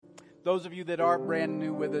Those of you that are brand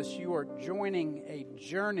new with us, you are joining a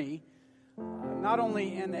journey, not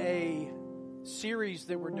only in a series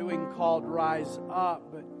that we're doing called Rise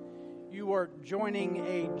Up, but you are joining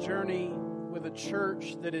a journey with a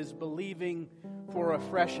church that is believing for a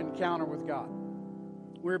fresh encounter with God.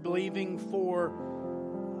 We're believing for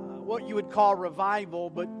what you would call revival,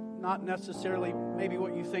 but not necessarily maybe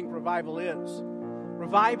what you think revival is.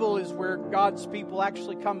 Revival is where God's people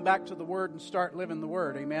actually come back to the Word and start living the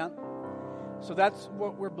Word. Amen? So that's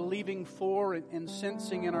what we're believing for and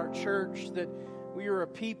sensing in our church, that we are a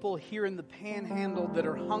people here in the Panhandle that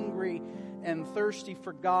are hungry and thirsty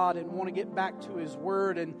for God and want to get back to His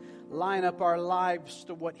Word and line up our lives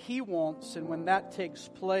to what He wants. And when that takes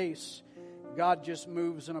place, God just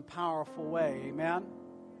moves in a powerful way. Amen?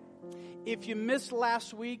 If you missed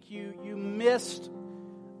last week, you missed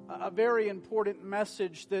a very important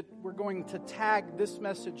message that we're going to tag this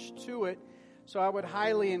message to it. So I would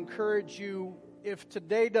highly encourage you, if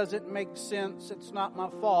today doesn't make sense, it's not my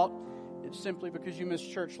fault. It's simply because you missed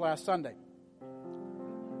church last Sunday.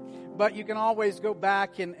 But you can always go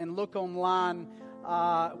back and look online,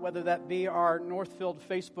 whether that be our Northfield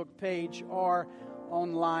Facebook page or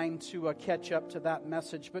online to catch up to that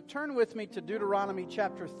message. But turn with me to Deuteronomy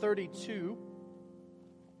chapter 32.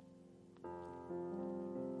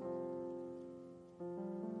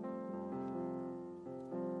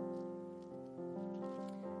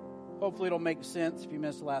 Hopefully it'll make sense if you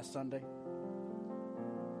missed last Sunday.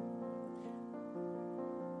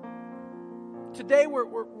 Today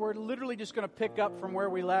we're literally just going to pick up from where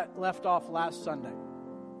we left off last Sunday.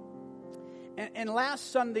 And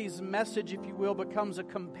last Sunday's message, if you will, becomes a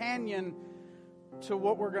companion to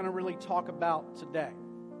what we're going to really talk about today.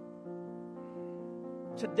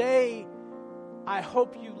 Today, I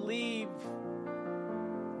hope you leave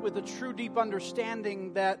with a true deep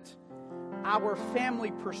understanding that our family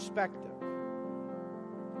perspective,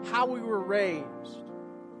 how we were raised,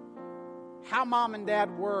 how mom and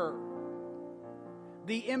dad were,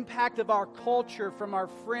 the impact of our culture from our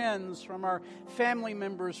friends, from our family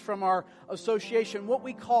members, from our association, what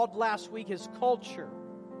we called last week as culture.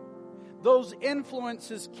 Those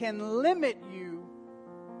influences can limit you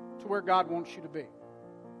to where God wants you to be.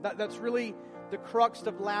 That's really the crux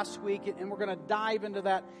of last week, and we're going to dive into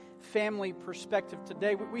that family perspective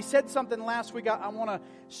today. We said something last week. I want to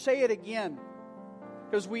say it again,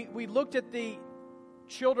 because we looked at the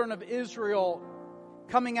children of Israel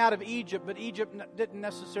coming out of Egypt, but Egypt didn't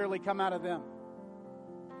necessarily come out of them.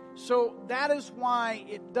 So that is why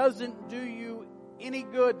it doesn't do you any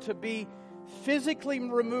good to be physically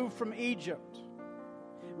removed from Egypt.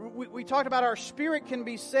 We talked about our spirit can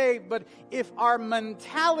be saved, but if our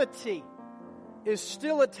mentality is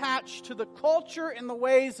still attached to the culture and the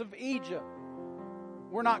ways of Egypt,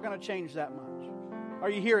 we're not going to change that much. Are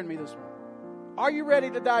you hearing me this morning? Are you ready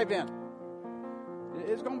to dive in?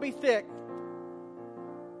 It's going to be thick.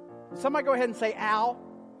 Somebody go ahead and say, ow,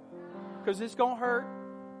 because it's going to hurt.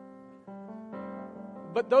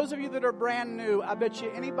 But those of you that are brand new, I bet you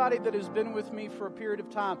anybody that has been with me for a period of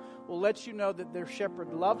time will let you know that their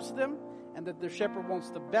shepherd loves them and that their shepherd wants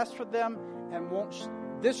the best for them and wants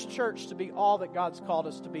this church to be all that God's called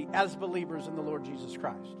us to be as believers in the Lord Jesus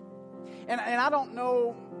Christ. And I don't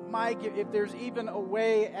know, Mike, if there's even a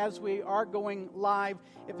way as we are going live,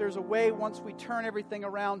 if there's a way once we turn everything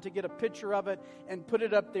around to get a picture of it and put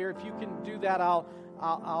it up there. If you can do that,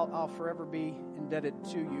 I'll forever be indebted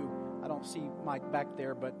to you. I don't see Mike back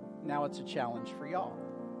there, but now it's a challenge for y'all.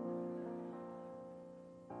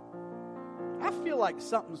 I feel like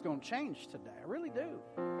something's going to change today. I really do.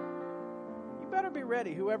 You better be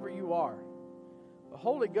ready, whoever you are. The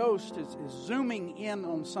Holy Ghost is zooming in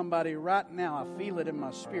on somebody right now. I feel it in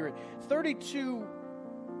my spirit. 32,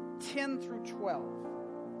 10 through 12.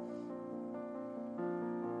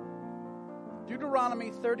 Deuteronomy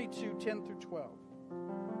 32, 10 through 12.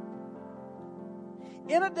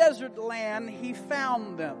 In a desert land he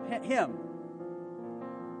found him,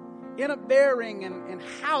 in a bearing and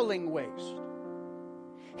howling waste.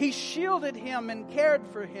 He shielded him and cared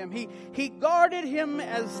for him. He guarded him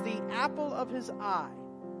as the apple of his eye.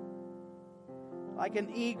 Like an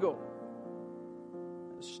eagle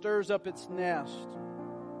that stirs up its nest,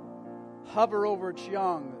 hover over its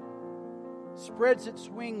young, spreads its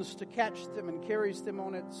wings to catch them and carries them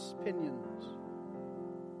on its pinions.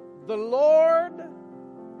 The Lord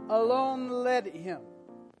alone led him.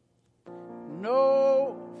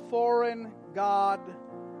 No foreign god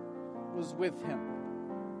was with him.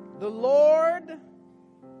 The Lord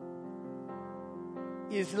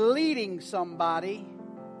is leading somebody,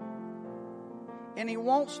 and He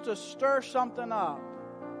wants to stir something up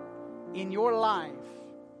in your life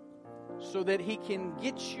so that He can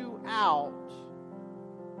get you out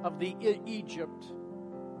of the Egypt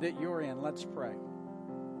that you're in. Let's pray.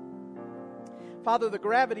 Father, the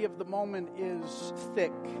gravity of the moment is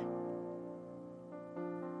thick.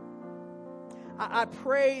 I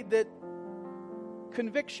pray that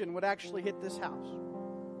conviction would actually hit this house.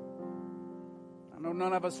 I know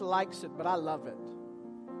none of us likes it, but I love it.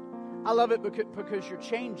 I love it because you're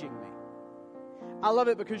changing me. I love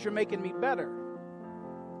it because you're making me better.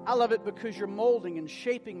 I love it because you're molding and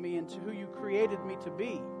shaping me into who you created me to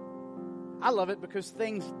be. I love it because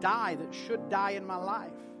things die that should die in my life.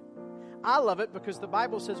 I love it because the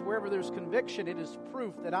Bible says wherever there's conviction, it is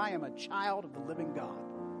proof that I am a child of the living God.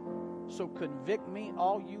 So convict me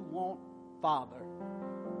all you want, Father,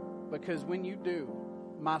 because when you do,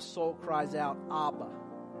 my soul cries out, Abba,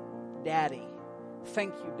 Daddy.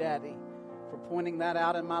 Thank you, Daddy, for pointing that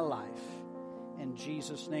out in my life. In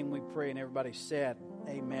Jesus' name we pray, and everybody said,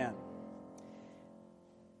 amen.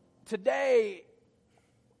 Today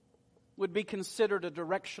would be considered a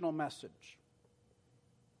directional message.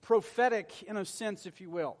 Prophetic, in a sense, if you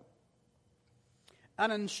will.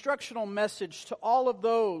 An instructional message to all of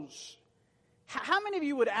those. How many of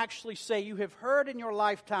you would actually say you have heard in your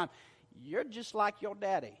lifetime, you're just like your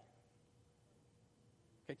daddy?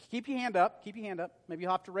 Okay, keep your hand up. Keep your hand up. Maybe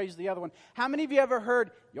you'll have to raise the other one. How many of you ever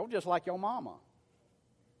heard, you're just like your mama?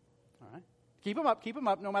 All right. Keep them up. Keep them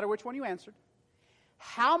up, no matter which one you answered.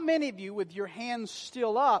 How many of you, with your hands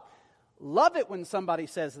still up, love it when somebody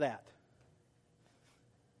says that?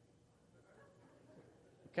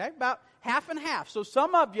 Okay, about half and half. So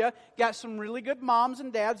some of you got some really good moms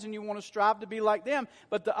and dads and you want to strive to be like them.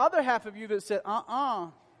 But the other half of you that said,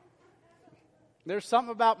 there's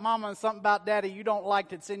something about mama and something about daddy you don't like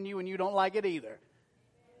that's in you and you don't like it either.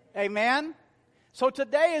 Amen? So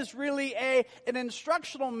today is really an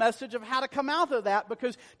instructional message of how to come out of that,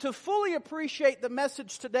 because to fully appreciate the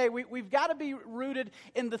message today, we've got to be rooted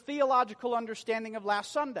in the theological understanding of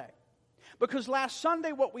last Sunday. Because last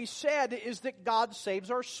Sunday what we said is that God saves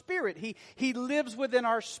our spirit. He lives within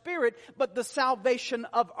our spirit, but the salvation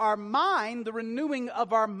of our mind, the renewing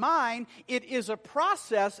of our mind, it is a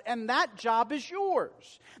process, and that job is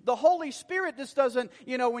yours. The Holy Spirit just doesn't,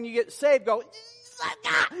 when you get saved, go,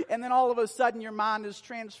 and then all of a sudden your mind is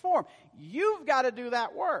transformed. You've got to do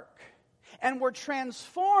that work. And we're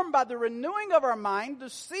transformed by the renewing of our mind to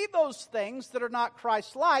see those things that are not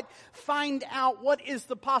Christ-like, find out what is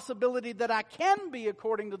the possibility that I can be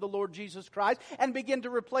according to the Lord Jesus Christ, and begin to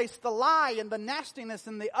replace the lie and the nastiness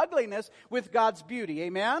and the ugliness with God's beauty.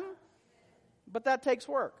 Amen? But that takes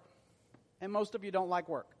work. And most of you don't like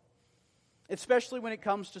work, especially when it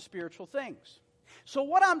comes to spiritual things. So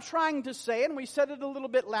what I'm trying to say, and we said it a little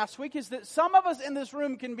bit last week, is that some of us in this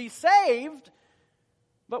room can be saved,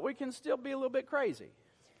 but we can still be a little bit crazy.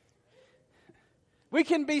 We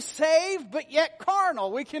can be saved, but yet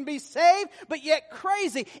carnal. We can be saved, but yet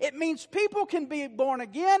crazy. It means people can be born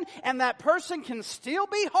again, and that person can still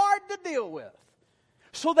be hard to deal with.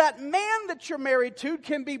 So that man that you're married to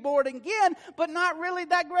can be born again, but not really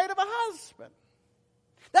that great of a husband.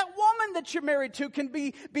 That woman that you're married to can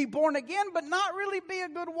be born again, but not really be a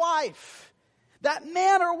good wife. That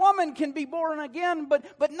man or woman can be born again,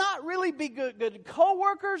 but not really be good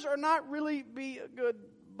co-workers, or not really be a good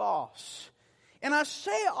boss. And I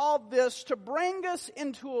say all this to bring us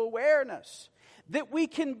into awareness that we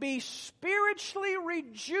can be spiritually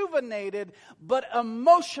rejuvenated, but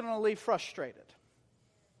emotionally frustrated.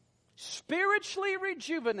 Spiritually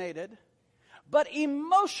rejuvenated, but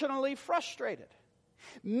emotionally frustrated.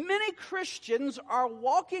 Many Christians are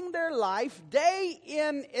walking their life day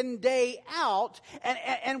in and day out,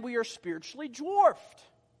 and we are spiritually dwarfed.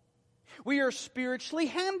 We are spiritually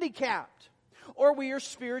handicapped, or we are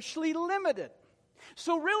spiritually limited.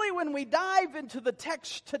 So really, when we dive into the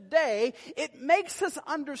text today, it makes us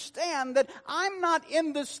understand that I'm not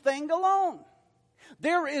in this thing alone.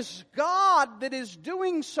 There is God that is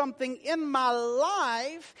doing something in my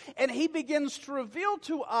life, and He begins to reveal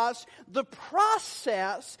to us the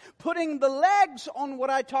process, putting the legs on what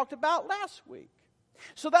I talked about last week.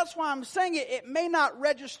 So that's why I'm saying it may not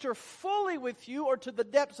register fully with you or to the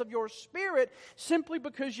depths of your spirit simply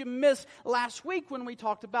because you missed last week when we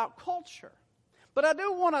talked about culture. But I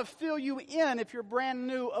do want to fill you in, if you're brand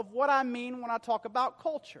new, of what I mean when I talk about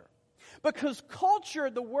culture. Because culture,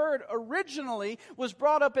 the word originally was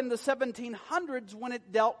brought up in the 1700s when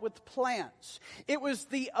it dealt with plants. It was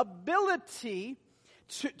the ability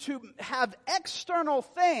to have external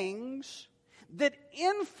things that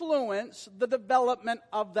influence the development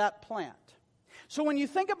of that plant. So when you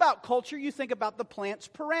think about culture, you think about the plant's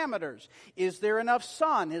parameters. Is there enough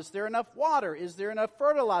sun? Is there enough water? Is there enough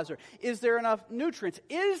fertilizer? Is there enough nutrients?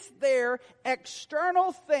 Is there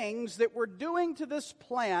external things that we're doing to this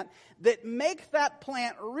plant that make that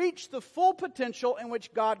plant reach the full potential in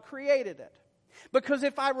which God created it? Because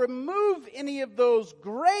if I remove any of those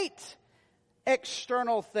great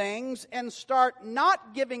external things and start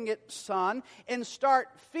not giving it sun and start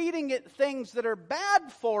feeding it things that are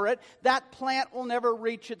bad for it, that plant will never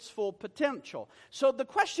reach its full potential. So the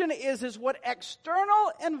question is what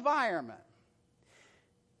external environment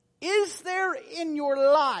is there in your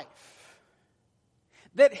life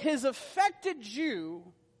that has affected you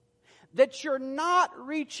that you're not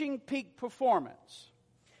reaching peak performance?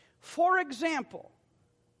 For example,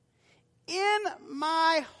 in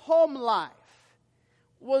my home life,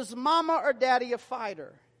 was mama or daddy a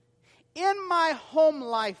fighter? In my home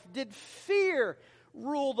life, did fear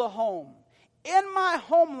rule the home? In my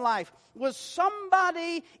home life, was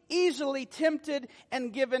somebody easily tempted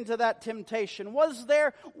and given to that temptation? Was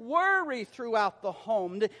there worry throughout the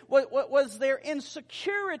home? Was there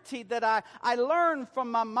insecurity that I learned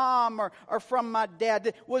from my mom or from my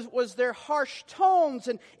dad? Was there harsh tones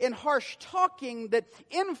and harsh talking that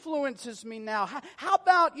influences me now? How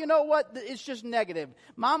about, it's just negative?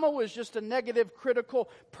 Mama was just a negative, critical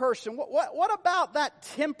person. What about that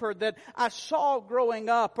temper that I saw growing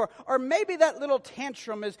up? Or maybe that little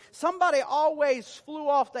tantrum is somebody always flew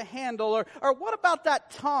off the handle, or what about that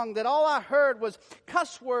tongue that all I heard was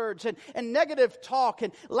cuss words and negative talk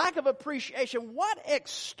and lack of appreciation? What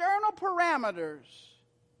external parameters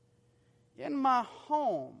in my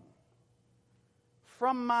home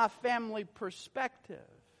from my family perspective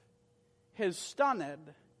has stunted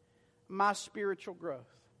my spiritual growth?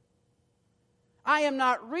 I am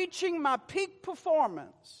not reaching my peak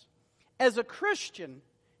performance as a Christian.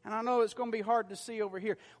 And I know it's going to be hard to see over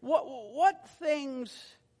here. What things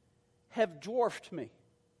have dwarfed me?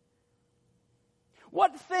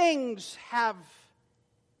 What things have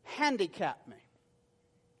handicapped me?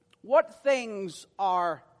 What things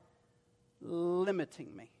are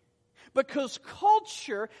limiting me? Because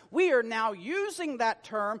culture, we are now using that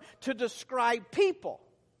term to describe people.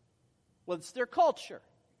 Well, it's their culture.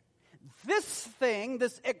 This thing,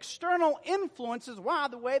 this external influence is why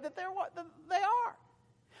the way that they are.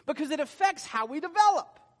 Because it affects how we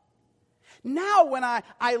develop. Now when I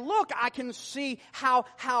look, I can see how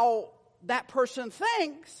that person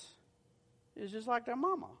thinks is just like their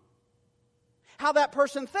mama. How that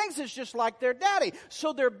person thinks is just like their daddy.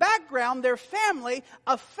 So their background, their family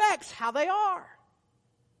affects how they are.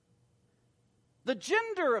 The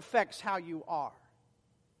gender affects how you are.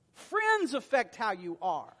 Friends affect how you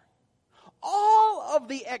are. All of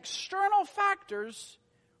the external factors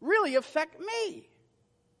really affect me.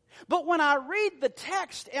 But when I read the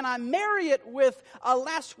text and I marry it with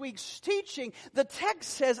last week's teaching, the text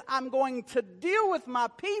says I'm going to deal with my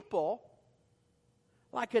people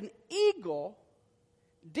like an eagle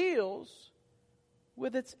deals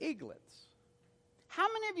with its eaglets. How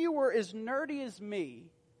many of you were as nerdy as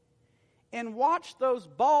me and watched those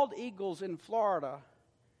bald eagles in Florida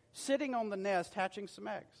sitting on the nest hatching some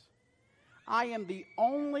eggs? I am the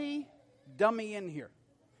only dummy in here.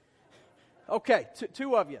 Okay,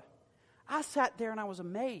 two of you. I sat there and I was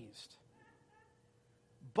amazed.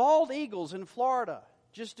 Bald eagles in Florida,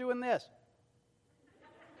 just doing this.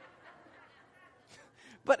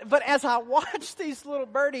 But as I watched these little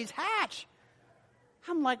birdies hatch,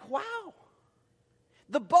 I'm like, wow.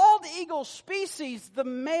 The bald eagle species, the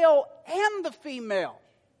male and the female,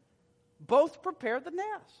 both prepare the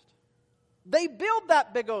nest. They build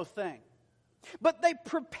that big old thing. But they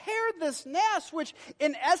prepare this nest, which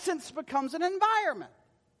in essence becomes an environment.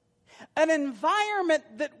 An environment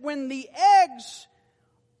that when the eggs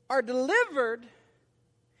are delivered,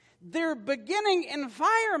 their beginning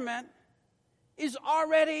environment is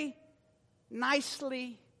already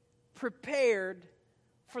nicely prepared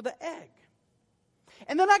for the egg.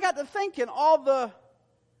 And then I got to thinking, all the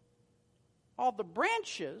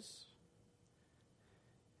branches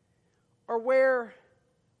are where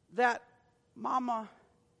that mama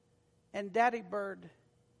and daddy bird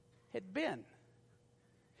had been.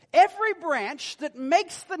 Every branch that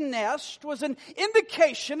makes the nest was an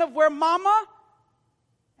indication of where mama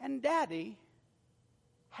and daddy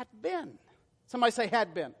had been. Somebody say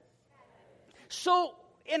had been. So,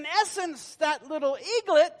 in essence, that little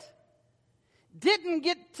eaglet didn't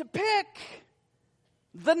get to pick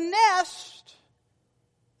the nest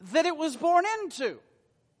that it was born into.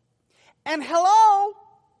 And hello,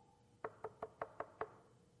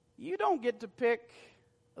 you don't get to pick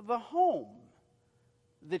the home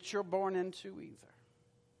that you're born into either.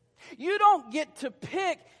 You don't get to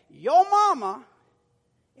pick your mama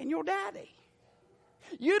and your daddy.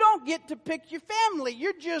 You don't get to pick your family.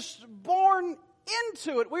 You're just born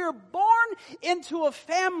into it. We are born into a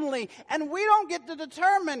family, and we don't get to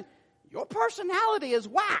determine your personality is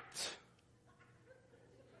whacked.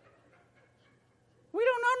 We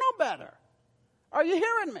don't know no better. Are you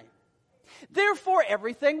hearing me? Therefore,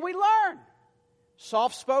 everything we learn,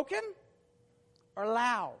 soft-spoken or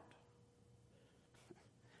loud,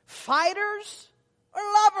 fighters or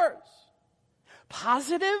lovers,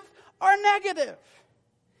 positive or negative,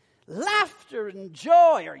 laughter and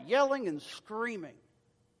joy or yelling and screaming,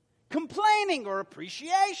 complaining or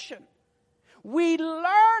appreciation. We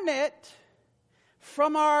learn it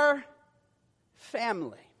from our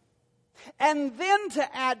family. And then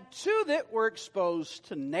to add to that, we're exposed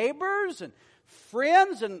to neighbors and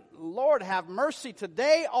friends, and Lord have mercy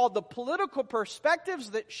today, all the political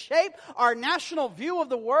perspectives that shape our national view of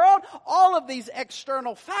the world. All of these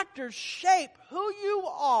external factors shape who you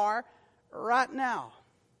are right now.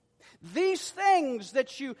 These things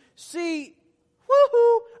that you see,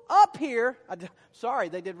 woohoo, up here. Sorry,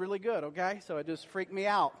 they did really good, okay? So it just freaked me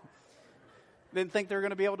out. Didn't think they were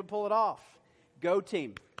going to be able to pull it off. Go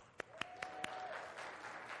team.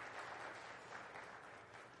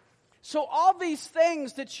 So all these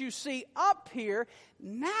things that you see up here,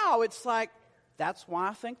 now it's like, that's why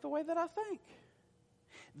I think the way that I think.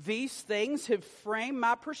 These things have framed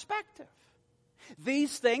my perspective.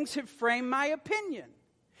 These things have framed my opinion.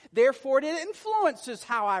 Therefore, it influences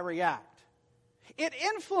how I react. It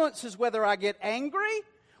influences whether I get angry,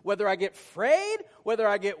 whether I get afraid, whether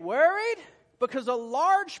I get worried, because a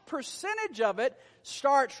large percentage of it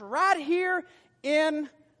starts right here in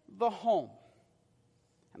the home.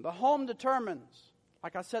 And the home determines,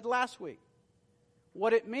 like I said last week,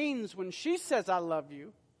 what it means when she says, I love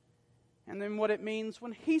you, and then what it means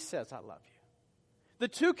when he says, I love you. The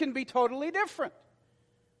two can be totally different.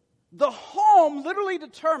 The home literally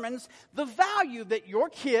determines the value that your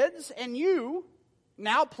kids and you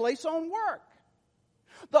now place on work.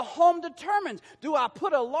 The home determines, do I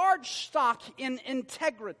put a large stock in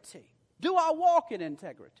integrity? Do I walk in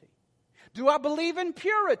integrity? Do I believe in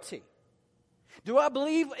purity? Do I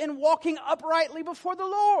believe in walking uprightly before the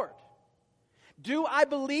Lord? Do I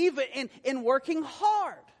believe in working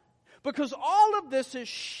hard? Because all of this is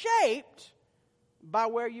shaped by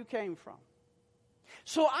where you came from.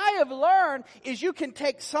 So I have learned is you can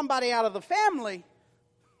take somebody out of the family,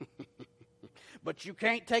 but you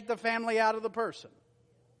can't take the family out of the person.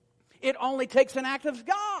 It only takes an act of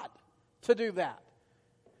God to do that.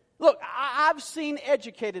 Look, I've seen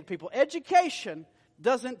educated people. Education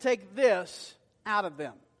doesn't take this out of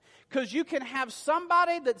them. Because you can have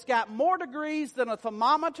somebody that's got more degrees than a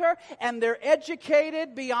thermometer and they're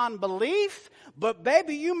educated beyond belief, but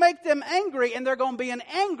baby, you make them angry and they're going to be an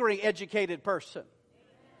angry educated person.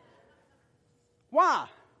 Why?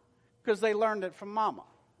 Because they learned it from mama.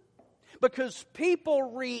 Because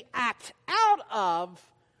people react out of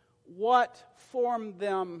what formed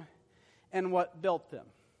them and what built them.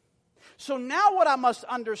 So now what I must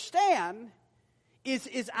understand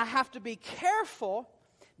is I have to be careful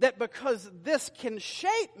that because this can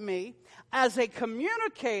shape me as a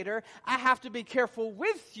communicator, I have to be careful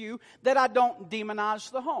with you that I don't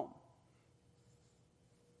demonize the home.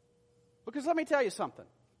 Because let me tell you something.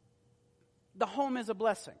 The home is a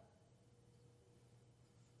blessing.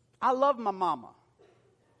 I love my mama,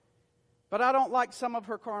 but I don't like some of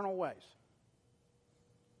her carnal ways.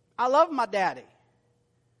 I love my daddy,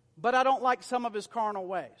 but I don't like some of his carnal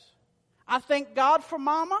ways. I thank God for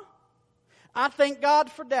mama. I thank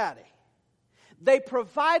God for daddy. They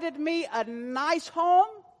provided me a nice home.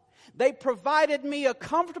 They provided me a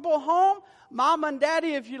comfortable home. Mama and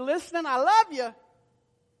daddy, if you're listening, I love you.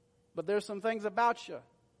 But there's some things about you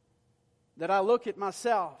that I look at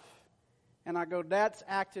myself and I go, that's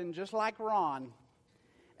acting just like Ron,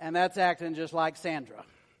 and that's acting just like Sandra.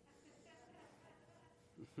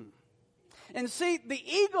 And see, the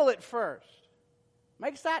eagle at first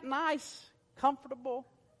makes that nice, comfortable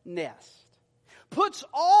nest. Puts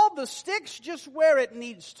all the sticks just where it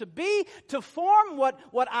needs to be to form what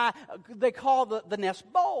they call the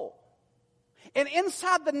nest bowl. And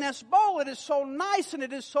inside the nest bowl, it is so nice and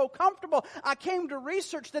it is so comfortable. I came to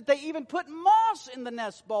research that they even put moss in the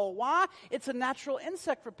nest bowl. Why? It's a natural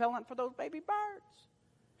insect repellent for those baby birds.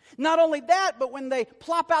 Not only that, but when they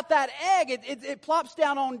plop out that egg, it plops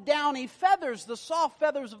down on downy feathers, the soft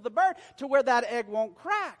feathers of the bird, to where that egg won't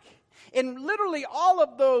crack. And literally all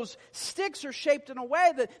of those sticks are shaped in a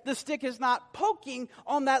way that the stick is not poking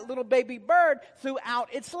on that little baby bird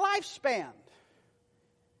throughout its lifespan.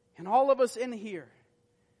 And all of us in here,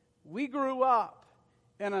 we grew up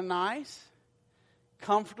in a nice,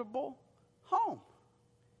 comfortable home.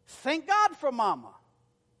 Thank God for Mama.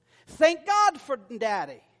 Thank God for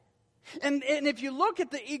Daddy. And if you look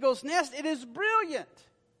at the eagle's nest, it is brilliant.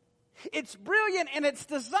 It's brilliant in its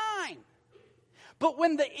design. But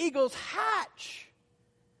when the eagles hatch,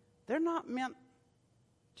 they're not meant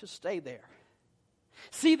to stay there.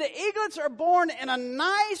 See, the eaglets are born in a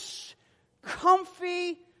nice,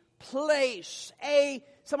 comfy place.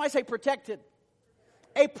 Somebody say protected.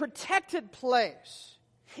 A protected place.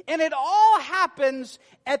 And it all happens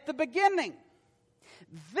at the beginning.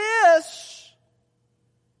 This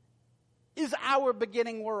is our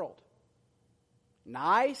beginning world.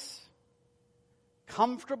 Nice,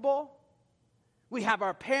 comfortable. We have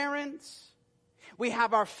our parents. We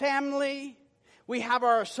have our family. We have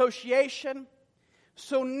our association.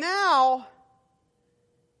 So now,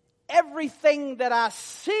 everything that I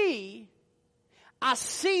see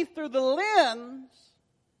through the lens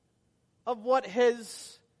of what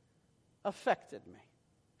has affected me.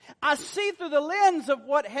 I see through the lens of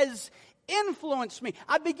what has influenced me.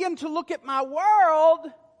 I begin to look at my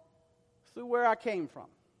world through where I came from.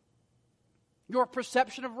 Your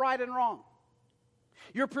perception of right and wrong.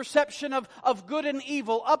 Your perception of good and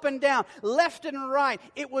evil, up and down, left and right.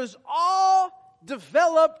 It was all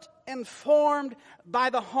developed and formed by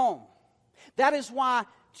the home. That is why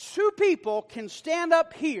two people can stand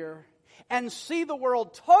up here and see the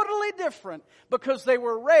world totally different because they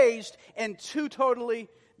were raised in two totally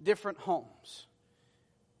different homes.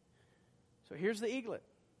 So here's the eaglet.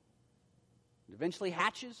 It eventually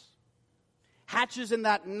hatches. Hatches in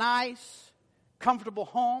that nice, comfortable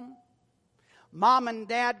home. Mom and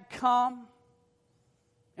Dad come.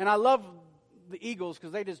 And I love the eagles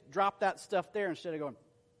because they just drop that stuff there instead of going,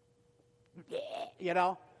 you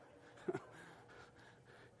know.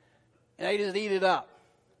 And they just eat it up.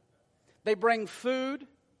 They bring food.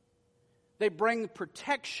 They bring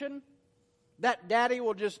protection. That daddy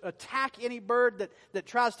will just attack any bird that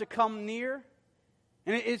tries to come near.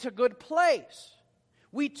 And it's a good place.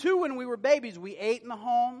 We too, when we were babies, we ate in the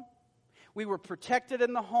home. We were protected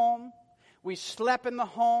in the home. We slept in the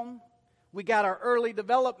home. We got our early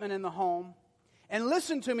development in the home. And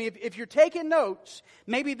listen to me, if you're taking notes,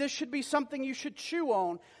 maybe this should be something you should chew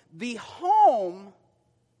on. The home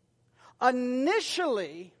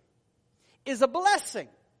initially is a blessing.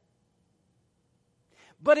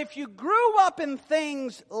 But if you grew up in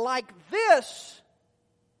things like this,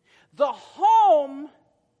 the home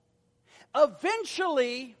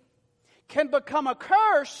eventually can become a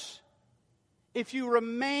curse if you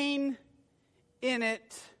remain in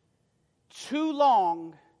it too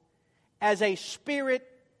long as a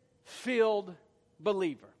spirit-filled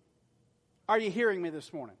believer. Are you hearing me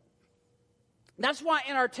this morning? That's why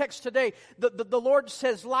in our text today, the Lord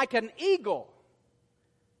says, like an eagle.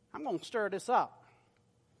 I'm going to stir this up.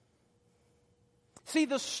 See,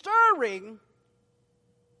 the stirring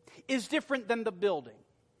is different than the building.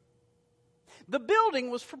 The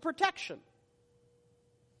building was for protection.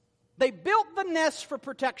 They built the nest for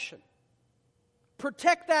protection.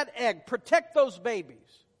 Protect that egg. Protect those babies.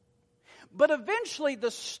 But eventually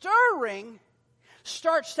the stirring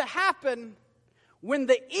starts to happen when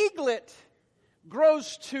the eaglet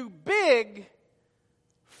grows too big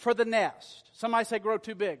for the nest. Somebody say grow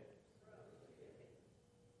too big.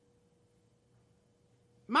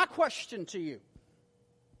 My question to you.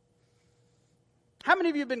 How many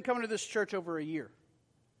of you have been coming to this church over a year?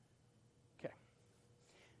 Okay.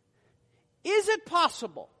 Is it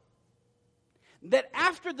possible that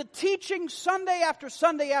after the teaching Sunday after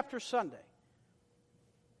Sunday after Sunday,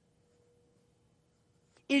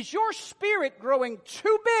 is your spirit growing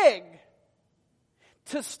too big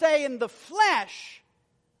to stay in the flesh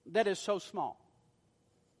that is so small?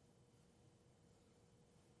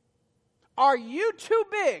 Are you too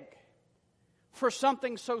big for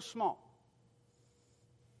something so small?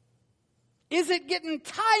 Is it getting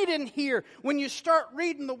tight in here when you start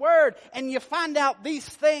reading the Word and you find out these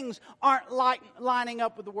things aren't lining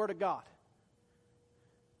up with the Word of God?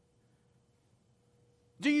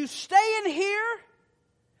 Do you stay in here?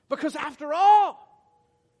 Because after all,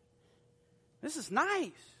 this is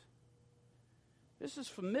nice. This is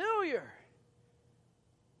familiar.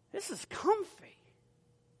 This is comfy.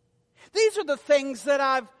 These are the things that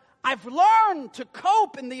I've learned to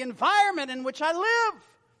cope in the environment in which I live.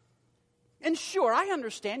 And sure, I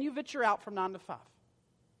understand you venture out from 9 to 5.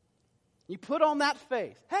 You put on that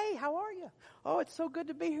face. Hey, how are you? Oh, it's so good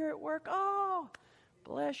to be here at work. Oh,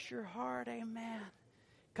 bless your heart, amen.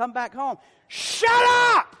 Come back home. Shut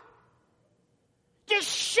up! Just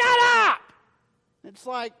shut up! It's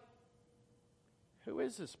like, who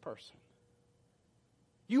is this person?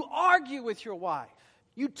 You argue with your wife.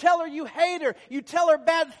 You tell her you hate her. You tell her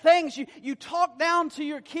bad things. You talk down to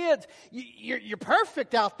your kids. You're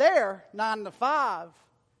perfect out there, 9 to 5.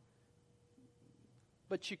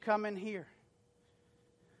 But you come in here.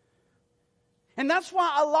 And that's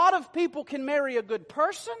why a lot of people can marry a good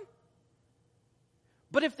person.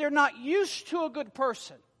 But if they're not used to a good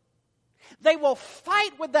person, they will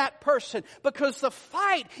fight with that person because the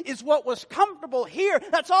fight is what was comfortable here.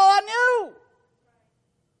 That's all I knew.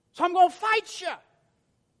 So I'm going to fight you.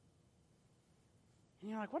 And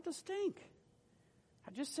you're like, what the stink?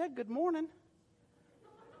 I just said good morning.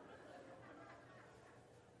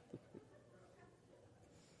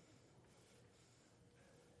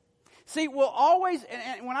 See, we'll always,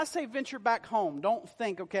 and when I say venture back home, don't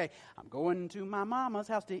think, okay, I'm going to my mama's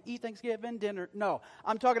house to eat Thanksgiving dinner. No,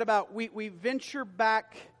 I'm talking about we venture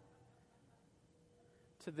back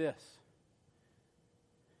to this.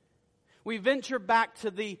 We venture back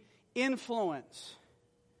to the influence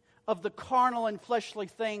of the carnal and fleshly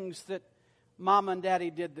things that Mama and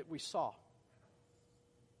Daddy did that we saw.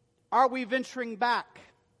 Are we venturing back?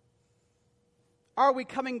 Are we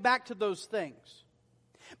coming back to those things?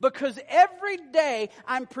 Because every day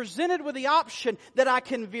I'm presented with the option that I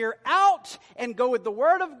can veer out and go with the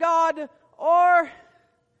Word of God, or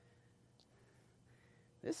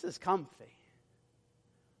this is comfy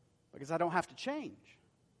because I don't have to change.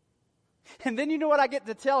 And then you know what I get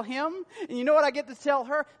to tell him? And you know what I get to tell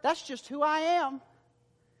her? That's just who I am.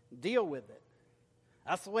 Deal with it.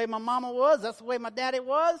 That's the way my mama was. That's the way my daddy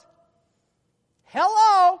was.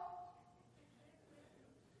 Hello.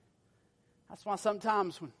 That's why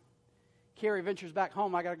sometimes when Carrie ventures back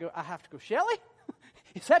home, I have to go, Shelley?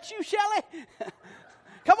 Is that you, Shelley?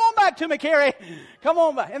 Come on back to me, Carrie. Come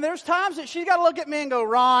on back. And there's times that she's got to look at me and go,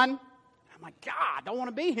 Ron. I'm like, God, I don't want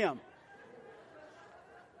to be him.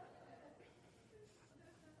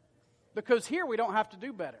 Because here we don't have to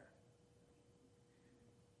do better.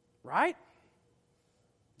 Right?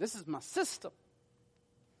 This is my system.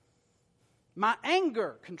 My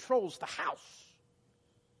anger controls the house.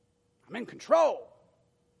 I'm in control.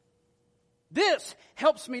 This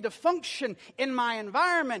helps me to function in my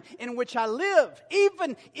environment in which I live.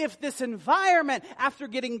 Even if this environment, after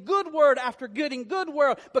getting good word,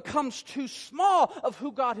 becomes too small of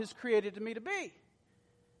who God has created me to be.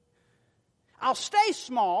 I'll stay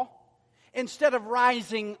small instead of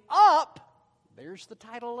rising up, there's the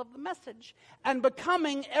title of the message, and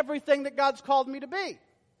becoming everything that God's called me to be.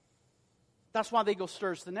 That's why the eagle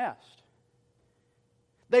stirs the nest.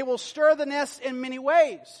 They will stir the nest in many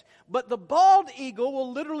ways. But the bald eagle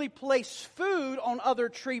will literally place food on other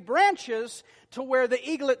tree branches to where the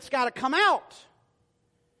eaglet's got to come out.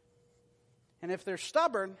 And if they're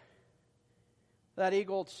stubborn, that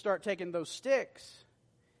eagle will start taking those sticks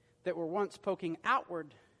that were once poking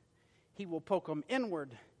outward. He will poke them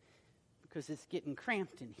inward because it's getting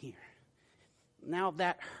cramped in here. Now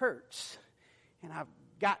that hurts. And I've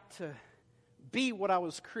got to be what I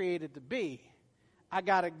was created to be. I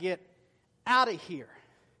got to get out of here.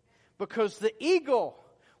 Because the eagle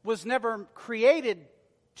was never created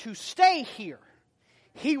to stay here.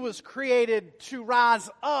 He was created to rise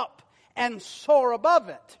up and soar above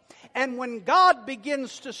it. And when God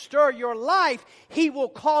begins to stir your life, He will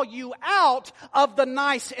call you out of the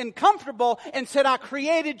nice and comfortable and said, I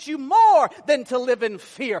created you more than to live in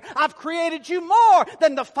fear. I've created you more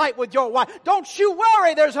than to fight with your wife. Don't you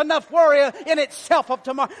worry, there's enough worry in itself of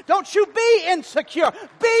tomorrow. Don't you be insecure.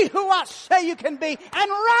 Be who I say you can be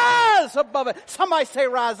and rise above it. Somebody say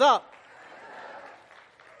rise up.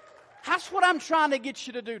 That's what I'm trying to get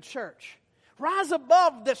you to do, church. Rise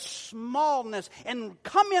above this smallness and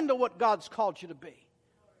come into what God's called you to be.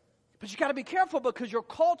 But you got to be careful because your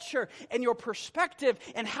culture and your perspective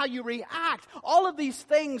and how you react, all of these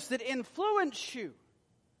things that influence you.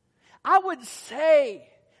 I would say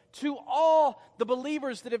to all the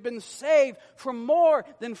believers that have been saved for more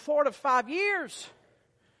than 4 to 5 years,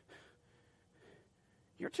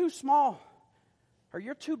 you're too small or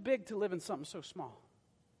you're too big to live in something so small.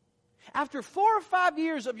 After 4 or 5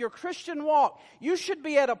 years of your Christian walk, you should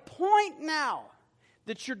be at a point now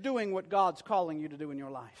that you're doing what God's calling you to do in your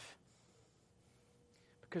life.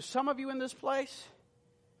 Because some of you in this place,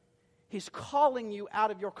 He's calling you out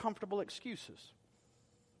of your comfortable excuses.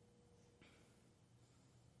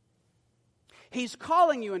 He's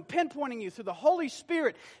calling you and pinpointing you through the Holy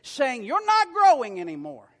Spirit, saying, you're not growing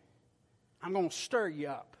anymore. I'm going to stir you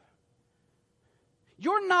up.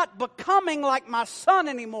 You're not becoming like my son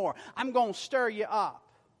anymore. I'm going to stir you up.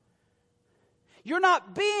 You're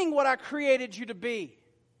not being what I created you to be.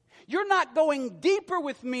 You're not going deeper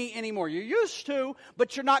with me anymore. You used to,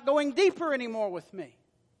 but you're not going deeper anymore with me.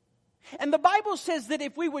 And the Bible says that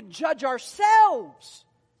if we would judge ourselves,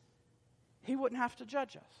 He wouldn't have to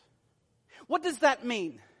judge us. What does that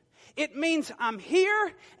mean? It means I'm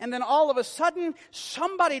here, and then all of a sudden,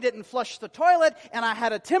 somebody didn't flush the toilet, and I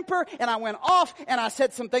had a temper, and I went off, and I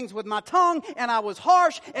said some things with my tongue, and I was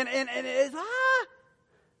harsh, and it's,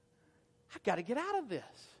 I've got to get out of this.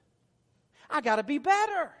 I got to be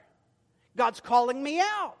better. God's calling me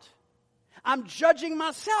out. I'm judging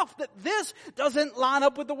myself that this doesn't line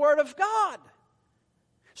up with the Word of God.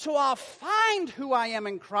 So I'll find who I am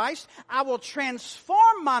in Christ. I will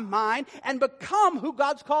transform my mind and become who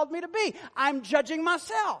God's called me to be. I'm judging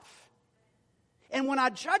myself. And when I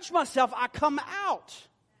judge myself, I come out.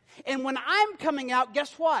 And when I'm coming out,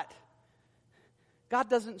 guess what? God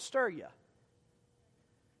doesn't stir you.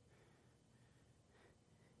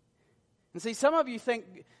 And see, some of you think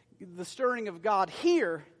the stirring of God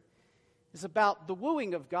here is about the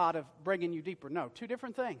wooing of God of bringing you deeper. No, two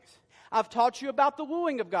different things. I've taught you about the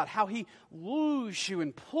wooing of God, how He woos you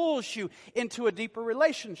and pulls you into a deeper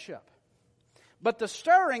relationship. But the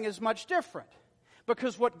stirring is much different.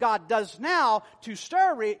 Because what God does now to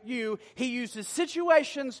stir you, He uses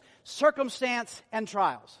situations, circumstance, and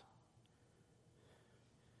trials.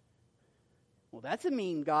 Well, that's a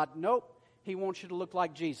mean God. Nope. He wants you to look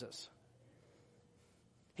like Jesus.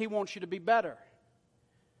 He wants you to be better.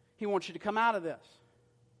 He wants you to come out of this.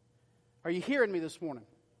 Are you hearing me this morning?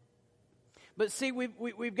 But see,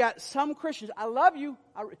 we've got some Christians. I love you.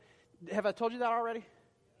 Have I told you that already?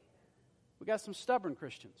 We got some stubborn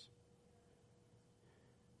Christians.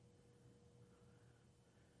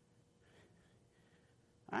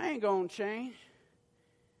 I ain't going to change.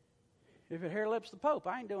 If it hair lips the Pope,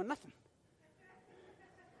 I ain't doing nothing.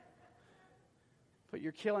 But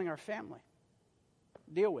you're killing our family.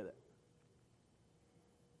 Deal with it.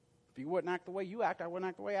 If you wouldn't act the way you act, I wouldn't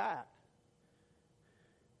act the way I act.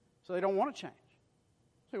 So they don't want to change.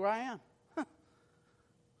 See where I am. I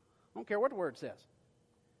don't care what the Word says.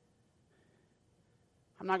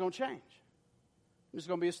 I'm not going to change. I'm just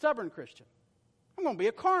going to be a stubborn Christian. I'm going to be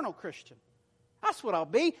a carnal Christian. That's what I'll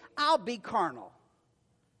be. I'll be carnal.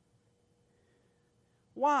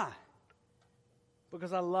 Why?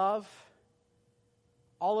 Because I love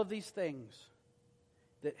all of these things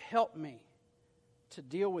that help me to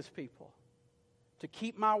deal with people, to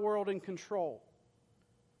keep my world in control.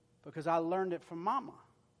 Because I learned it from Mama,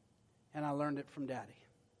 and I learned it from Daddy.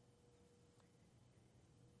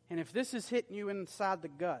 And if this is hitting you inside the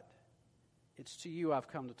gut, it's to you I've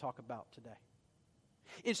come to talk about today.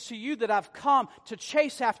 It's to you that I've come to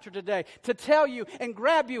chase after today, to tell you and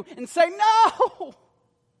grab you and say, no!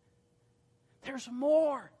 There's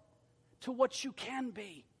more to what you can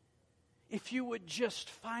be if you would just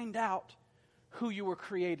find out who you were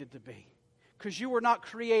created to be. Because you were not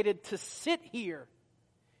created to sit here.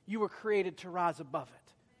 You were created to rise above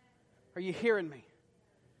it. Are you hearing me?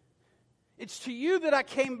 It's to you that I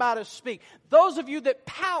came by to speak. Those of you that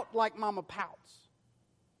pout like Mama pouts,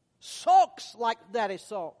 sulks like Daddy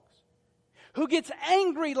sulks, who gets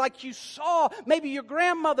angry like you saw maybe your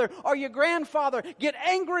grandmother or your grandfather get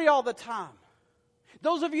angry all the time.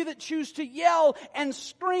 Those of you that choose to yell and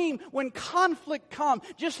scream when conflict comes,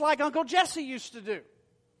 just like Uncle Jesse used to do.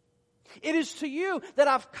 It is to you that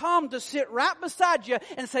I've come to sit right beside you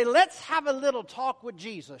and say, let's have a little talk with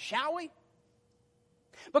Jesus, shall we?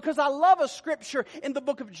 Because I love a scripture in the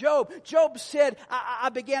book of Job. Job said, I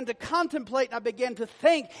began to contemplate and I began to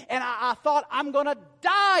think, and I thought, I'm going to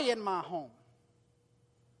die in my home.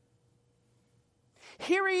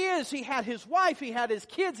 Here he is. He had his wife, he had his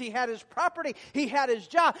kids, he had his property, he had his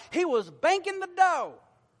job. He was banking the dough.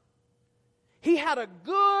 He had a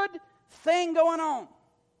good thing going on.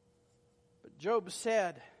 But Job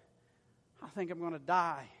said, I think I'm going to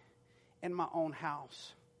die in my own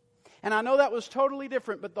house. And I know that was totally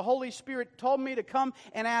different, but the Holy Spirit told me to come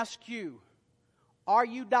and ask you, are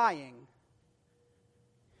you dying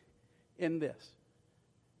in this?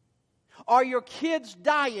 Are your kids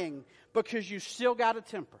dying because you still got a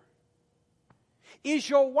temper? Is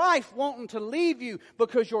your wife wanting to leave you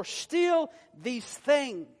because you're still these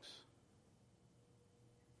things?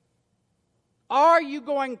 Are you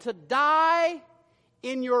going to die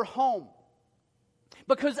in your home?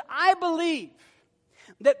 Because I believe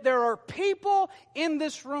that there are people in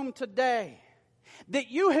this room today, that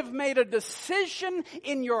you have made a decision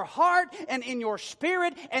in your heart and in your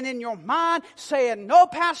spirit and in your mind saying, no,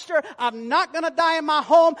 Pastor, I'm not going to die in my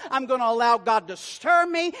home. I'm going to allow God to stir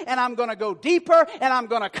me, and I'm going to go deeper, and I'm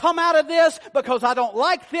going to come out of this because I don't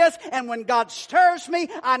like this. And when God stirs me,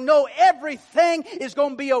 I know everything is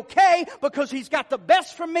going to be okay because He's got the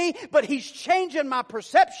best for me, but He's changing my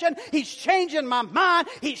perception. He's changing my mind.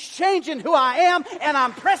 He's changing who I am, and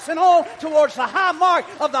I'm pressing on towards the high mark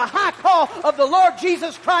of the high call of the Lord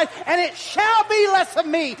Jesus Christ, and it shall be less of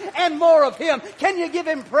me and more of Him. Can you give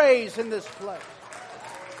Him praise in this place?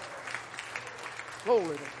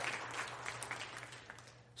 Glory to God.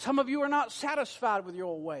 Some of you are not satisfied with your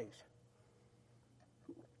old ways.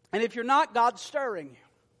 And if you're not, God's stirring you.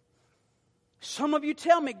 Some of you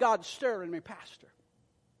tell me, God's stirring me, Pastor.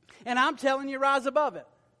 And I'm telling you, rise above it.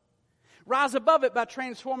 Rise above it by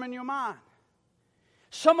transforming your mind.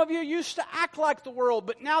 Some of you used to act like the world,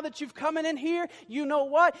 but now that you've come in here, you know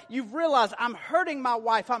what? You've realized, I'm hurting my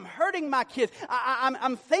wife. I'm hurting my kids.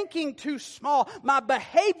 I'm thinking too small. My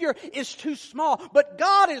behavior is too small. But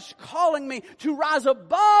God is calling me to rise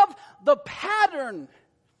above the pattern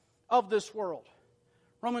of this world.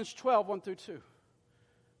 Romans 12, 1 through 2.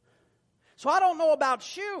 So I don't know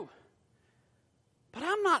about you, but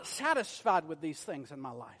I'm not satisfied with these things in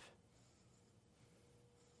my life.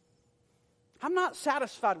 I'm not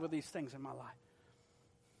satisfied with these things in my life.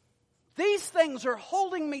 These things are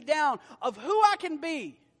holding me down of who I can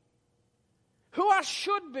be, who I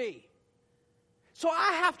should be. So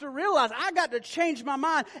I have to realize I got to change my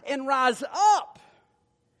mind and rise up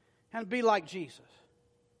and be like Jesus.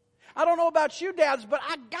 I don't know about you dads, but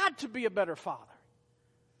I got to be a better father.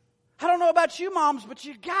 I don't know about you moms, but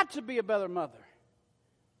you got to be a better mother.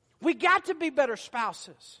 We got to be better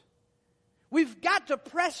spouses. We've got to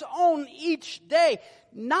press on each day,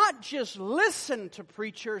 not just listen to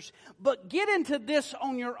preachers, but get into this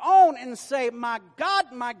on your own and say, my God,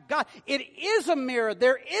 it is a mirror.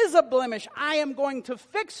 There is a blemish. I am going to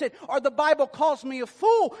fix it. Or the Bible calls me a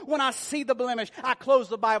fool when I see the blemish. I close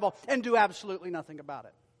the Bible and do absolutely nothing about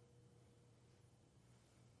it.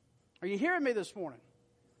 Are you hearing me this morning?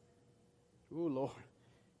 Oh, Lord.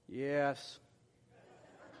 Yes.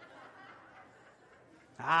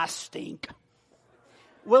 I stink.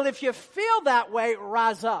 Well, if you feel that way,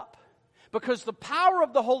 rise up. Because the power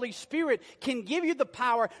of the Holy Spirit can give you the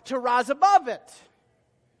power to rise above it.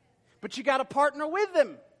 But you got to partner with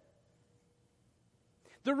Him.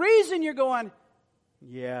 The reason you're going,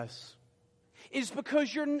 yes, is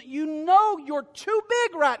because you know you're too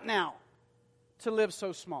big right now to live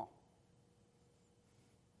so small.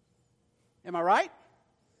 Am I right?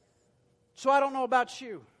 So I don't know about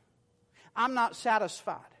you. I'm not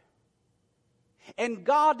satisfied. And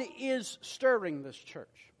God is stirring this church.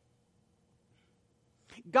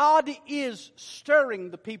 God is stirring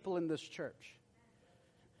the people in this church.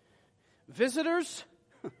 Visitors,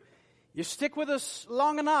 you stick with us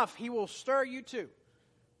long enough, He will stir you too.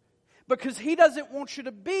 Because He doesn't want you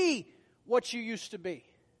to be what you used to be.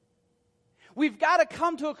 We've got to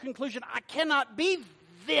come to a conclusion. I cannot be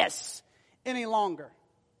this any longer.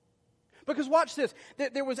 Because watch this.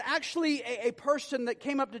 There was actually a person that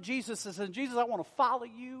came up to Jesus and said, Jesus, I want to follow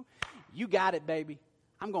you. You got it, baby.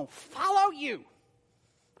 I'm going to follow you.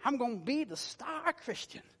 I'm going to be the star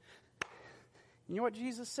Christian. You know what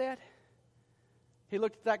Jesus said? He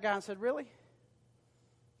looked at that guy and said, really?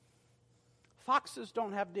 Foxes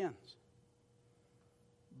don't have dens.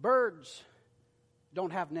 Birds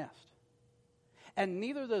don't have nests. And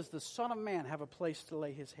neither does the Son of Man have a place to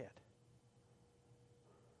lay His head.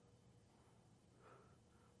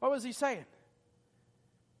 What was He saying?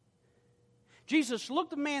 Jesus looked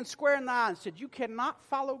the man square in the eye and said, you cannot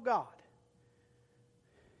follow God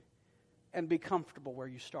and be comfortable where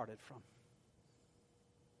you started from.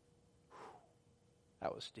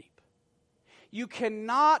 That was deep. You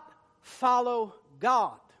cannot follow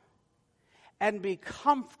God and be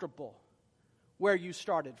comfortable where you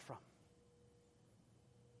started from.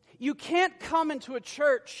 You can't come into a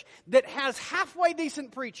church that has halfway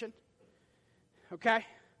decent preaching, okay,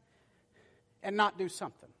 and not do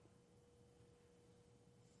something.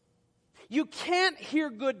 You can't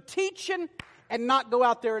hear good teaching and not go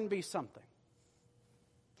out there and be something.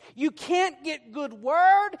 You can't get good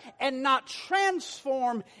word and not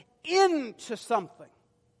transform into something.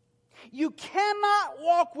 You cannot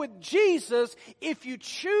walk with Jesus if you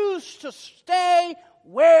choose to stay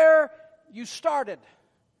where you started.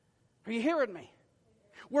 Are you hearing me?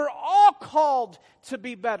 We're all called to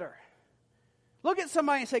be better. Look at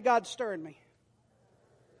somebody and say, God's stirring me.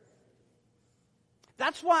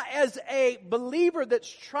 That's why as a believer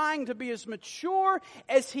that's trying to be as mature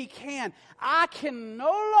as he can, I can no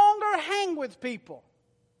longer hang with people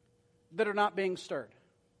that are not being stirred.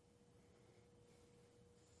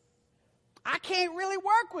 I can't really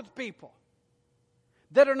work with people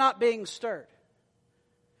that are not being stirred.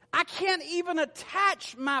 I can't even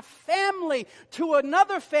attach my family to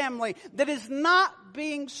another family that is not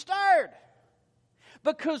being stirred.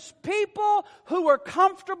 Because people who are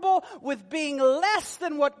comfortable with being less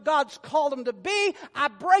than what God's called them to be, I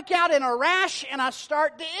break out in a rash and I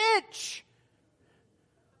start to itch.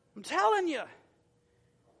 I'm telling you.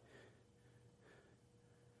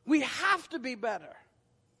 We have to be better.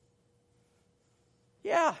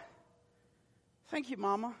 Yeah. Thank you,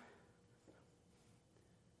 Mama.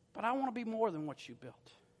 But I want to be more than what you built.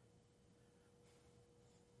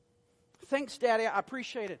 Thanks, Daddy. I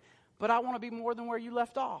appreciate it. But I want to be more than where you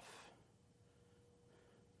left off.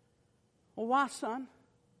 Well, why, son?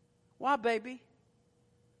 Why, baby?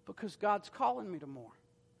 Because God's calling me to more.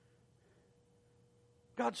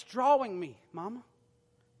 God's drawing me, Mama.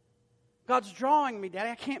 God's drawing me, Daddy.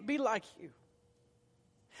 I can't be like you.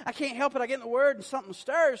 I can't help it. I get in the Word and something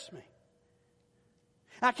stirs me.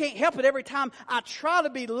 I can't help it. Every time I try to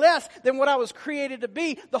be less than what I was created to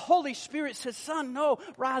be, the Holy Spirit says, son, no,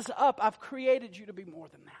 rise up. I've created you to be more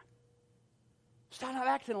than that. Stop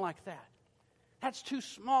acting like that. That's too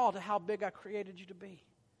small to how big I created you to be.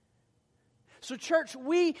 So church,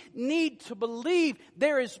 we need to believe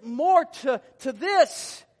there is more to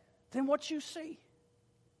this than what you see.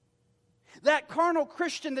 That carnal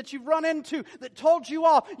Christian that you've run into that told you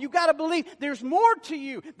off, you've got to believe there's more to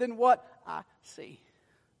you than what I see.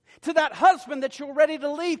 To that husband that you're ready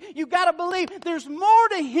to leave, you've got to believe there's more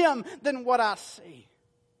to him than what I see.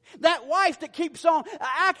 That wife that keeps on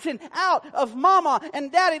acting out of Mama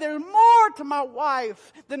and Daddy, there's more to my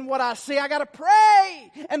wife than what I see. I got to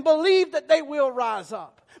pray and believe that they will rise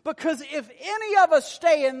up. Because if any of us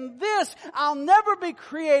stay in this, I'll never be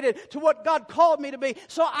created to what God called me to be.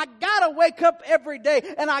 So I got to wake up every day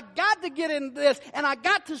and I got to get in this and I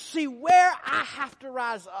got to see where I have to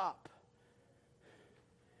rise up.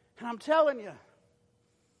 And I'm telling you,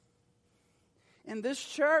 in this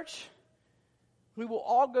church, we will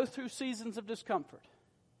all go through seasons of discomfort.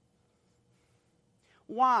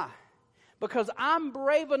 Why? Because I'm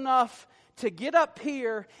brave enough to get up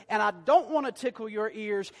here and I don't want to tickle your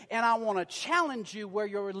ears and I want to challenge you where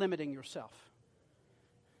you're limiting yourself.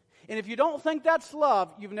 And if you don't think that's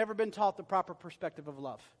love, you've never been taught the proper perspective of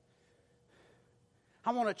love.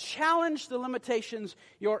 I want to challenge the limitations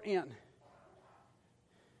you're in.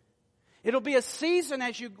 It'll be a season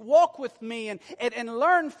as you walk with me and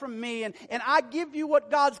learn from me and I give you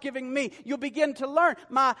what God's giving me. You'll begin to learn.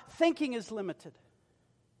 My thinking is limited.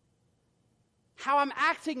 How I'm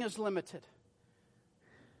acting is limited.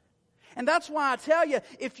 And that's why I tell you,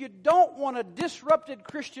 if you don't want a disrupted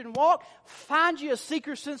Christian walk, find you a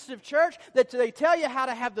seeker-sensitive church that they tell you how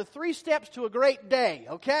to have the 3 steps to a great day,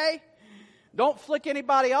 okay? Don't flick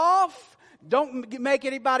anybody off. Don't make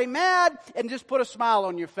anybody mad and just put a smile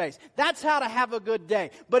on your face. That's how to have a good day.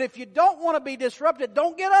 But if you don't want to be disrupted,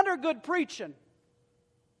 don't get under good preaching.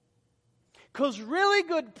 Because really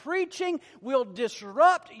good preaching will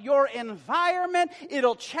disrupt your environment.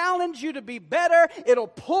 It'll challenge you to be better. It'll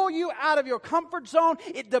pull you out of your comfort zone.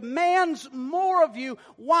 It demands more of you.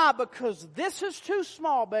 Why? Because this is too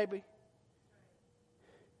small, baby,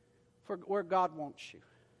 for where God wants you.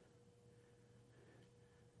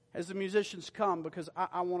 As the musicians come, because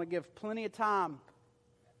I want to give plenty of time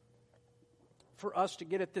for us to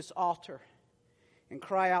get at this altar and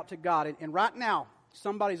cry out to God. And right now,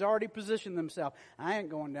 somebody's already positioned themselves. I ain't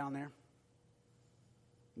going down there.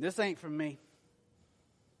 This ain't for me.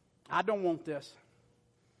 I don't want this.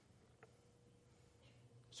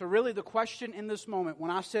 So really the question in this moment,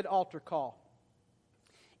 when I said altar call,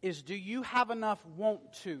 is do you have enough want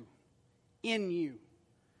to in you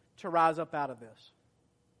to rise up out of this?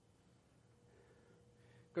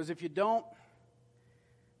 Because if you don't,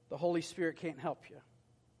 the Holy Spirit can't help you.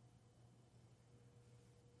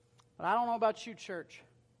 But I don't know about you, church,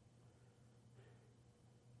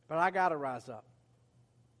 but I got to rise up.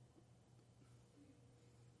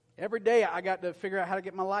 Every day I got to figure out how to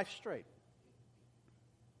get my life straight.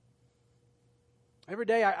 Every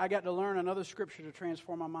day I got to learn another scripture to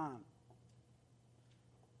transform my mind.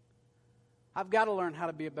 I've got to learn how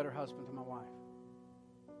to be a better husband to my wife.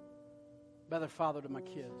 Better father to my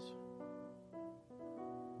kids.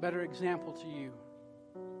 Better example to you.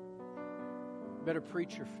 Better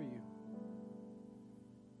preacher for you.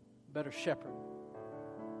 Better shepherd.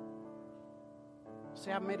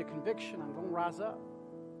 See, I've made a conviction. I'm going to rise up.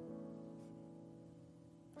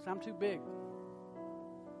 Because I'm too big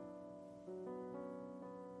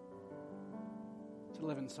to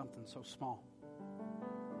live in something so small.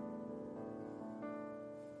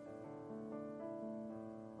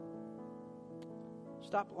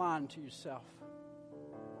 Stop lying to yourself.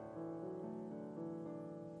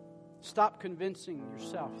 Stop convincing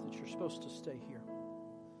yourself that you're supposed to stay here.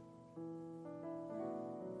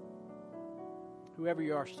 Whoever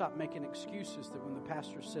you are, stop making excuses that when the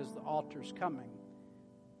pastor says the altar's coming,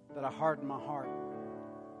 that I harden my heart.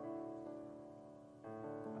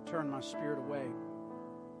 I turn my spirit away.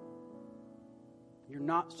 You're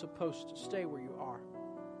not supposed to stay where you are.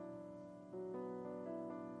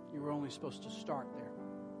 You were only supposed to start there.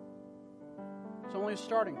 It's only a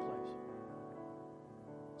starting place.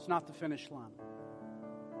 It's not the finish line.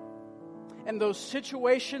 And those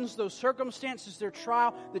situations, those circumstances, their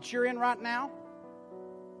trial that you're in right now,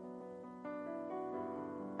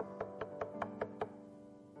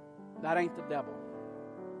 that ain't the devil.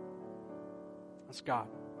 That's God.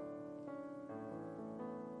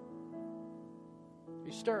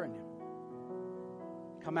 He's stirring you.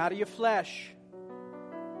 Come out of your flesh.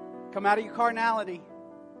 Come out of your carnality.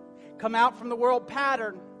 Come out from the world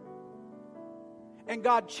pattern. And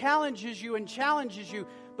God challenges you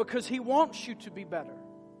because He wants you to be better.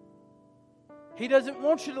 He doesn't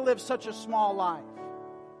want you to live such a small life.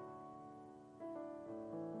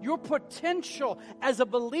 Your potential as a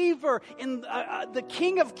believer in the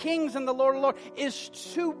King of Kings and the Lord of Lords is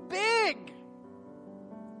too big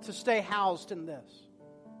to stay housed in this.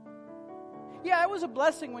 Yeah, it was a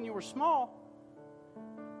blessing when you were small,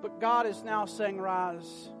 but God is now saying,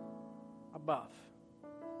 rise above.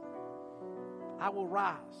 I will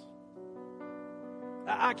rise.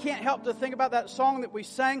 I can't help to think about that song that we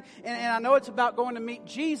sang, and I know it's about going to meet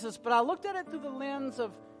Jesus, but I looked at it through the lens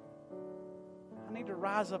of, I need to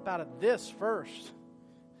rise up out of this first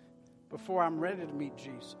before I'm ready to meet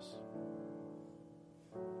Jesus.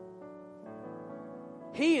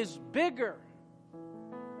 He is bigger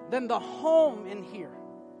than the home in here.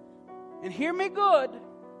 And hear me good.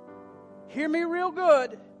 Hear me real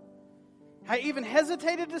good. I even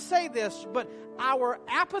hesitated to say this, but our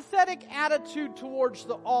apathetic attitude towards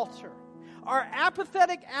the altar, our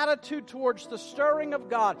apathetic attitude towards the stirring of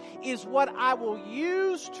God is what I will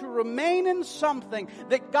use to remain in something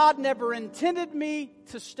that God never intended me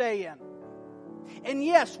to stay in. And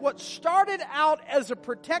yes, what started out as a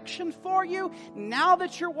protection for you, now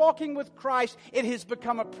that you're walking with Christ, it has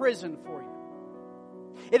become a prison for you.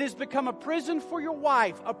 It has become a prison for your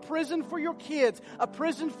wife, a prison for your kids, a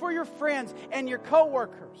prison for your friends and your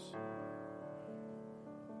co-workers.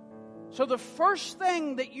 So the first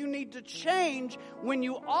thing that you need to change when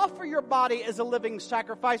you offer your body as a living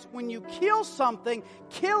sacrifice, when you kill something,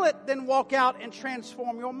 kill it, then walk out and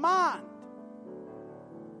transform your mind.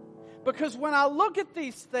 Because when I look at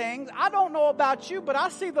these things, I don't know about you, but I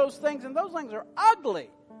see those things, and those things are ugly.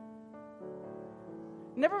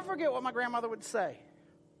 Never forget what my grandmother would say.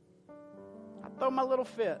 I'd throw my little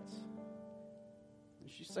fits. And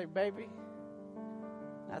she'd say, baby,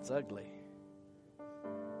 that's ugly.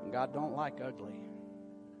 And God don't like ugly.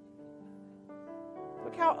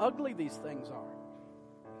 Look how ugly these things are.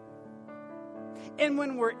 And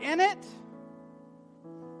when we're in it,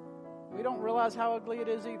 we don't realize how ugly it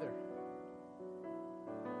is either.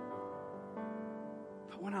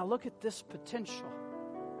 But when I look at this potential,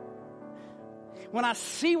 when I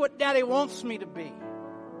see what Daddy wants me to be,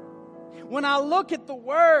 when I look at the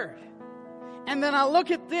Word, and then I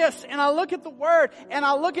look at this, and I look at the Word, and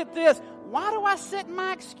I look at this, why do I sit in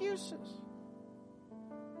my excuses?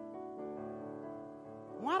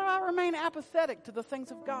 Why do I remain apathetic to the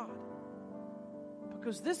things of God?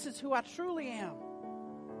 Because this is who I truly am.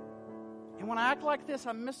 And when I act like this,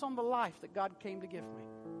 I miss on the life that God came to give me.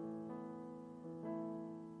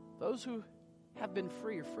 Those who have been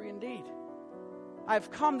free are free indeed. I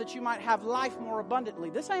have come that you might have life more abundantly.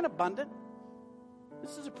 This ain't abundant.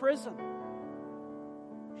 This is a prison.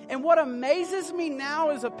 And what amazes me now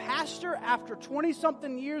as a pastor after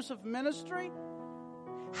 20-something years of ministry,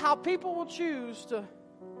 how people will choose to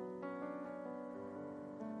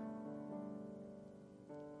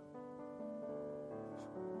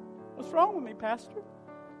what's wrong with me, Pastor?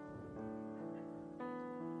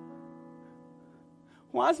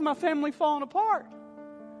 Why is my family falling apart?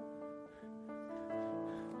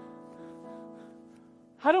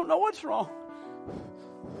 I don't know what's wrong.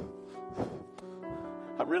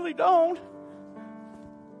 I really don't.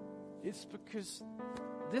 It's because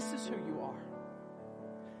this is who you are.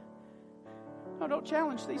 No, don't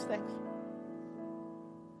challenge these things.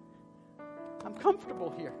 I'm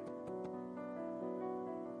comfortable here.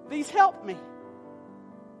 These help me.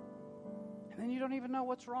 And you don't even know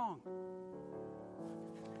what's wrong.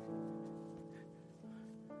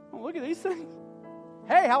 Oh, look at these things.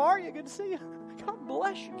 Hey, how are you? Good to see you. God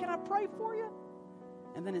bless you. Can I pray for you?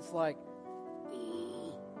 And then it's like,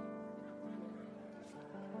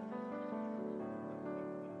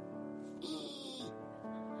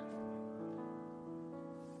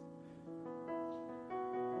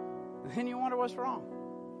 then you wonder what's wrong.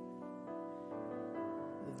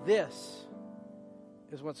 This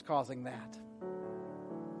is what's causing that.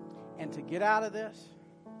 And to get out of this,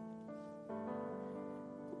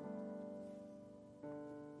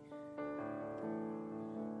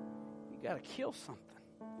 you got to kill something.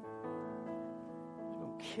 You're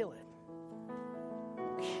going to kill it.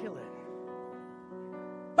 Kill it.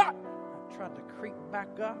 Ah! I tried to creep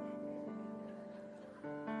back up.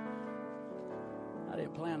 I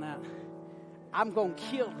didn't plan that. I'm going to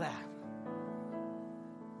kill that.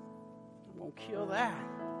 I'm going to kill that.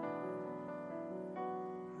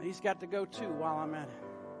 He's got to go too while I'm at it.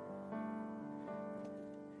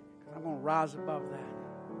 Because I'm going to rise above that.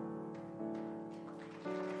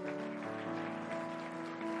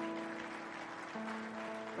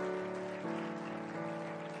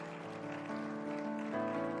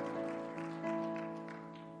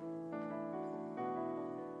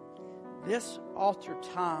 This altar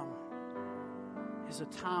time is a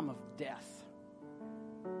time of death.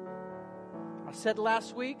 I said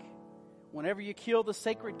last week, whenever you kill the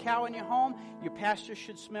sacred cow in your home, your pastor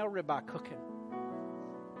should smell ribeye cooking.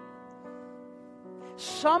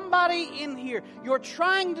 Somebody in here, you're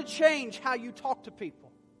trying to change how you talk to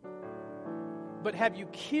people. But have you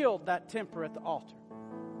killed that temper at the altar?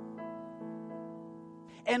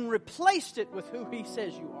 And replaced it with who He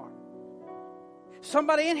says you are?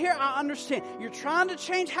 Somebody in here, I understand. You're trying to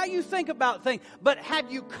change how you think about things. But have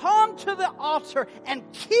you come to the altar and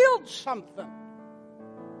killed something?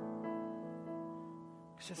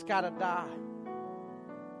 Because it's got to die.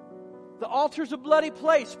 The altar's a bloody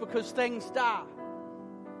place because things die.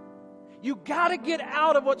 You got to get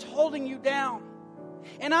out of what's holding you down.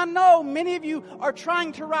 And I know many of you are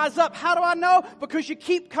trying to rise up. How do I know? Because you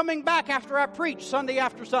keep coming back after I preach Sunday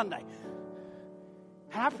after Sunday.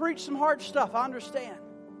 And I preach some hard stuff, I understand.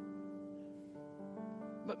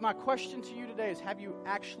 But my question to you today is, have you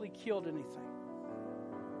actually killed anything?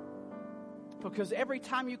 Because every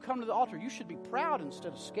time you come to the altar, you should be proud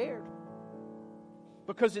instead of scared.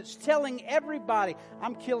 Because it's telling everybody,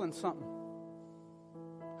 I'm killing something.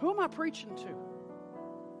 Who am I preaching to?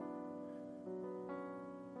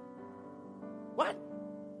 What?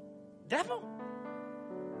 Devil?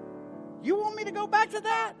 You want me to go back to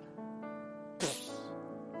that?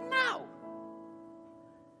 No.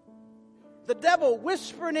 The devil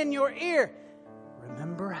whispering in your ear,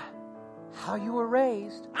 remember how you were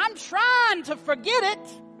raised? I'm trying to forget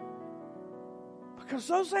it because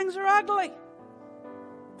those things are ugly.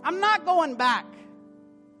 I'm not going back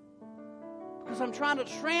because I'm trying to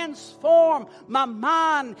transform my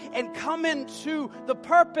mind and come into the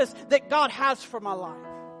purpose that God has for my life.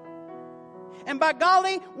 And by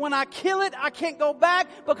golly, when I kill it, I can't go back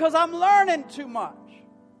because I'm learning too much.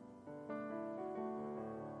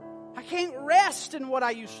 I can't rest in what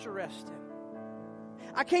I used to rest in.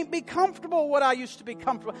 I can't be comfortable what I used to be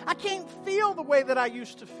comfortable. I can't feel the way that I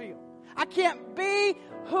used to feel. I can't be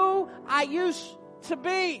who I used to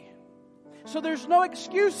be. So there's no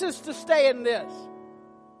excuses to stay in this.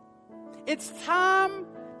 It's time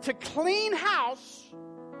to clean house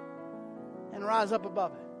and rise up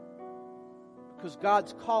above it. Because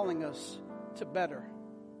God's calling us to better.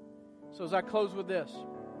 So as I close with this,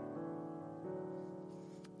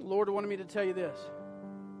 the Lord wanted me to tell you this.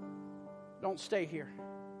 Don't stay here.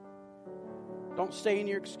 Don't stay in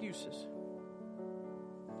your excuses.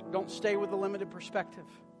 Don't stay with a limited perspective.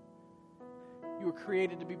 You were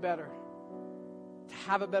created to be better. To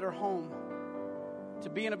have a better home. To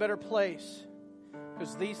be in a better place.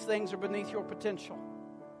 Because these things are beneath your potential.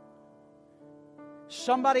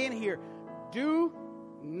 Somebody in here, do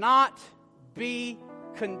not be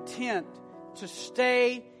content to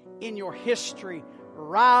stay in your history.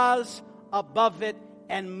 Rise above it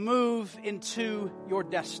and move into your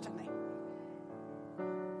destiny.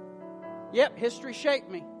 Yep, history shaped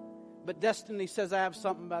me, but destiny says I have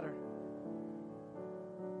something better.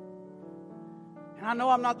 And I know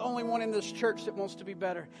I'm not the only one in this church that wants to be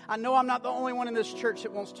better. I know I'm not the only one in this church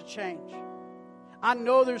that wants to change. I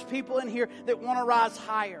know there's people in here that want to rise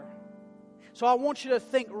higher. So I want you to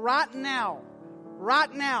think right now,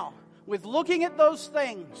 with looking at those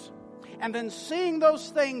things and then seeing those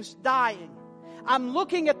things dying. I'm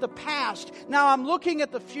looking at the past. Now I'm looking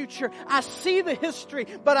at the future. I see the history,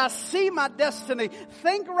 but I see my destiny.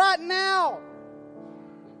 Think right now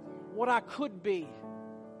what I could be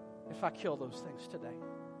if I kill those things today.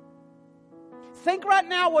 Think right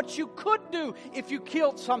now what you could do if you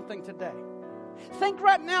killed something today. Think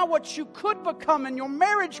right now what you could become and your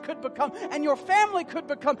marriage could become and your family could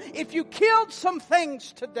become if you killed some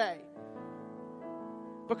things today.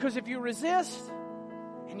 Because if you resist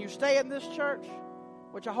and you stay in this church,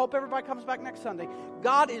 which I hope everybody comes back next Sunday,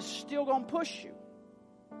 God is still going to push you.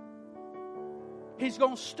 He's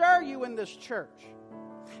going to stir you in this church.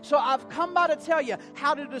 So I've come by to tell you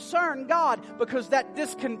how to discern God, because that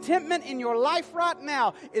discontentment in your life right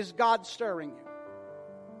now is God stirring you.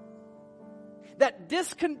 That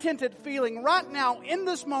discontented feeling right now in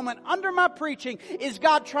this moment under my preaching is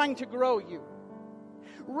God trying to grow you.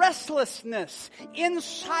 Restlessness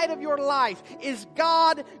inside of your life is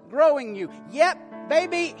God growing you. Yep,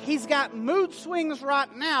 baby, he's got mood swings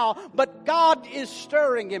right now, but God is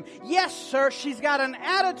stirring him. Yes, sir, she's got an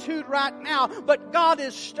attitude right now, but God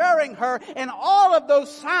is stirring her. And all of those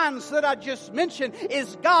signs that I just mentioned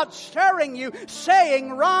is God stirring you,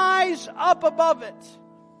 saying, rise up above it.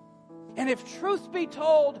 And if truth be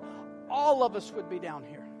told, all of us would be down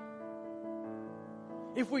here.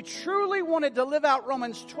 If we truly wanted to live out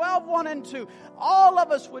Romans 12:1 and 2, all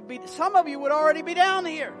of us would be, some of you would already be down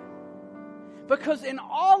here. Because in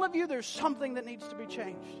all of you, there's something that needs to be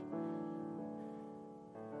changed.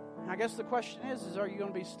 I guess the question is are you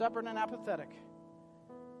going to be stubborn and apathetic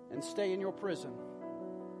and stay in your prison?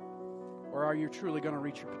 Or are you truly going to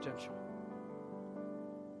reach your potential?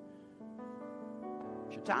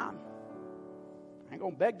 It's your time. I ain't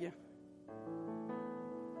going to beg you.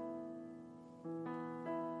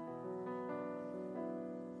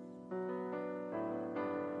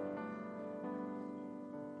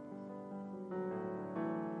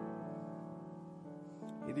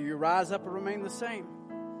 Either you rise up or remain the same.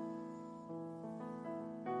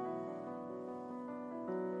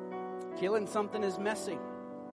 Killing something is messy.